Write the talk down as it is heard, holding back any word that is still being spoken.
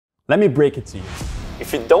Let me break it to you.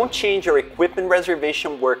 If you don't change your equipment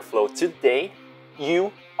reservation workflow today,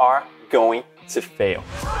 you are going to fail.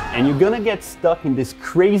 And you're gonna get stuck in this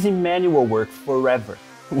crazy manual work forever.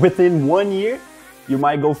 Within 1 year, you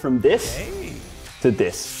might go from this to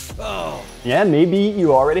this. Oh. Yeah, maybe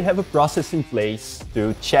you already have a process in place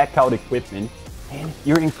to check out equipment and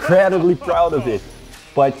you're incredibly proud of it.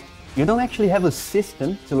 But you don't actually have a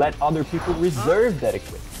system to let other people reserve that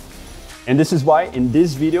equipment. And this is why in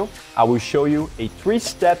this video, I will show you a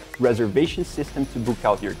 3-step reservation system to book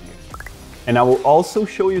out your gear. And I will also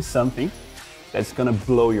show you something that's gonna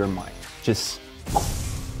blow your mind.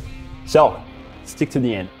 So, stick to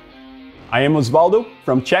the end. I am Osvaldo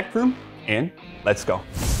from Check Room, and let's go.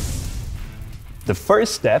 The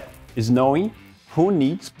first step is knowing who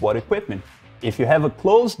needs what equipment. If you have a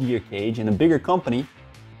closed gear cage in a bigger company,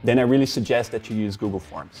 then I really suggest that you use Google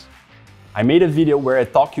Forms. I made a video where I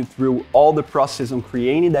talk you through all the process on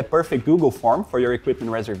creating that perfect Google form for your equipment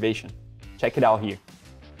reservation. Check it out here.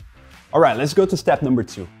 All right, let's go to step number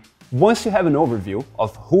 2. Once you have an overview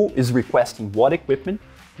of who is requesting what equipment,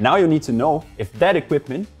 now you need to know if that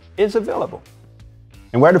equipment is available.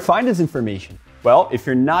 And where to find this information? Well, if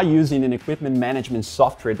you're not using an equipment management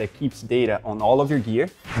software that keeps data on all of your gear,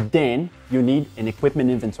 then you need an equipment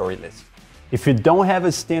inventory list. If you don't have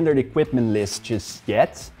a standard equipment list just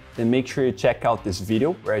yet, then make sure you check out this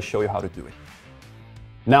video where I show you how to do it.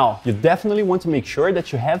 Now, you definitely want to make sure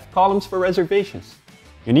that you have columns for reservations.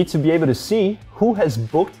 You need to be able to see who has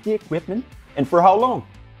booked the equipment and for how long.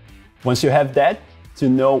 Once you have that, to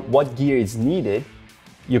know what gear is needed,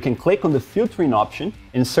 you can click on the filtering option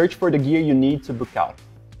and search for the gear you need to book out.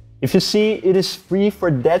 If you see it is free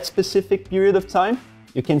for that specific period of time,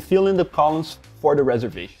 you can fill in the columns for the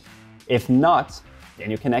reservation. If not,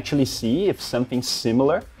 then you can actually see if something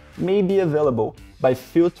similar may be available by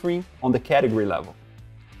filtering on the category level.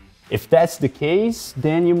 If that's the case,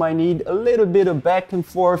 then you might need a little bit of back and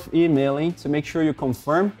forth emailing to make sure you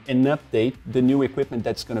confirm and update the new equipment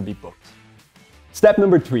that's going to be booked. Step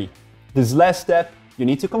number 3. This last step, you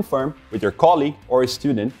need to confirm with your colleague or a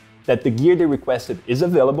student that the gear they requested is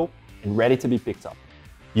available and ready to be picked up.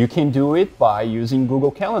 You can do it by using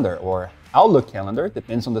Google Calendar or Outlook Calendar,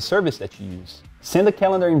 depends on the service that you use. Send a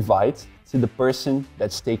calendar invite to the person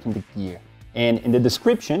that's taking the gear. And in the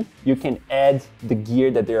description, you can add the gear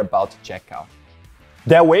that they're about to check out.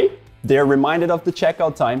 That way, they're reminded of the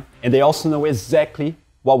checkout time and they also know exactly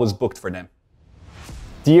what was booked for them.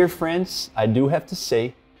 Dear friends, I do have to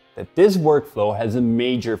say that this workflow has a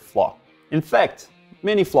major flaw. In fact,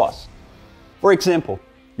 many flaws. For example,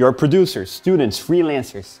 your producers, students,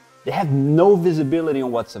 freelancers, they have no visibility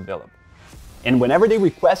on what's available. And whenever they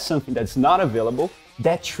request something that's not available,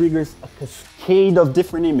 that triggers a cascade of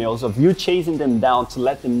different emails of you chasing them down to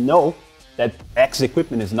let them know that X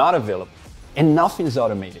equipment is not available. And nothing is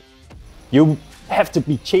automated. You have to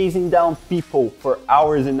be chasing down people for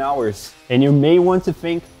hours and hours. And you may want to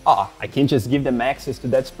think, I can just give them access to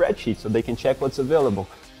that spreadsheet so they can check what's available.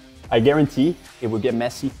 I guarantee it will get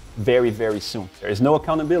messy very, very soon. There is no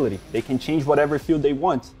accountability. They can change whatever field they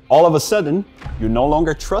want. All of a sudden, you no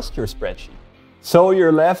longer trust your spreadsheet. So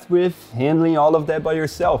you're left with handling all of that by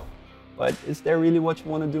yourself. But is that really what you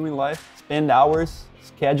want to do in life? Spend hours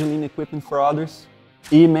scheduling equipment for others,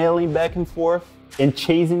 emailing back and forth, and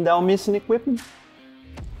chasing down missing equipment?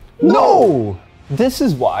 No! This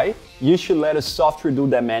is why you should let a software do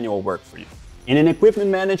that manual work for you. In an equipment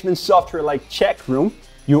management software like Check Room,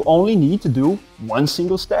 you only need to do one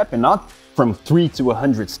single step and not from 3 to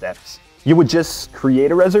 100 steps. You would just create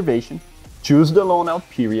a reservation, choose the loan out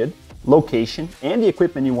period, location, and the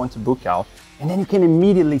equipment you want to book out, and then you can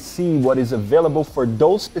immediately see what is available for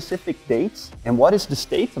those specific dates and what is the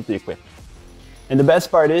state of the equipment. And the best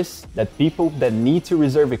part is that people that need to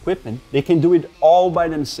reserve equipment, they can do it all by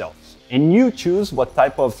themselves. And you choose what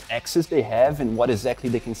type of access they have and what exactly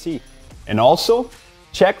they can see. And also,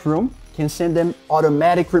 Check Room can send them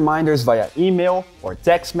automatic reminders via email or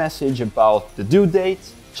text message about the due date,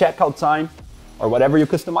 checkout time, or whatever you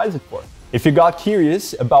customize it for. If you got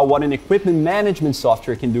curious about what an equipment management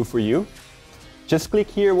software can do for you, just click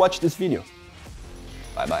here, watch this video.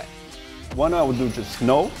 Bye-bye. One I will do just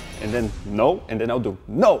no, and then I'll do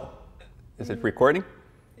no. Is it recording?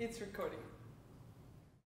 It's recording.